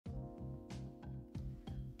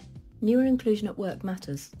Neuroinclusion at work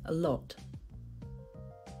matters a lot.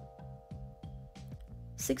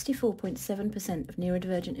 64.7% of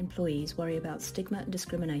neurodivergent employees worry about stigma and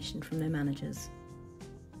discrimination from their managers.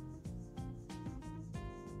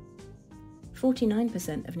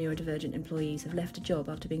 49% of neurodivergent employees have left a job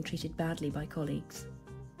after being treated badly by colleagues.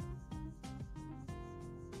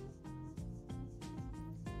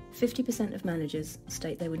 50% of managers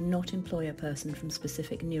state they would not employ a person from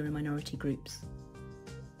specific neurominority groups.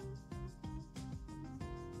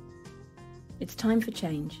 It's time for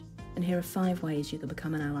change, and here are 5 ways you can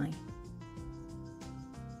become an ally.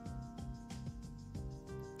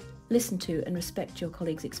 Listen to and respect your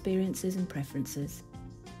colleagues' experiences and preferences.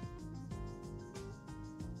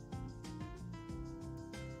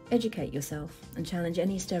 Educate yourself and challenge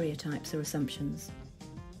any stereotypes or assumptions.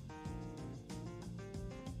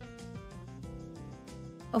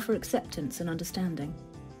 Offer acceptance and understanding.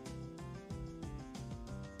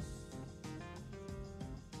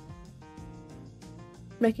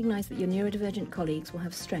 Recognise that your neurodivergent colleagues will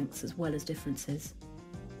have strengths as well as differences.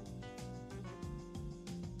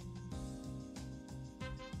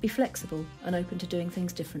 Be flexible and open to doing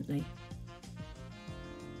things differently.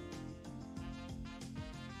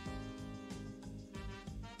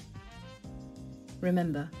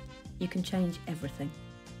 Remember, you can change everything.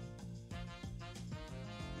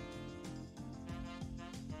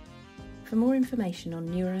 For more information on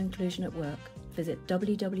neuroinclusion at work, visit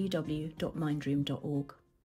www.mindroom.org.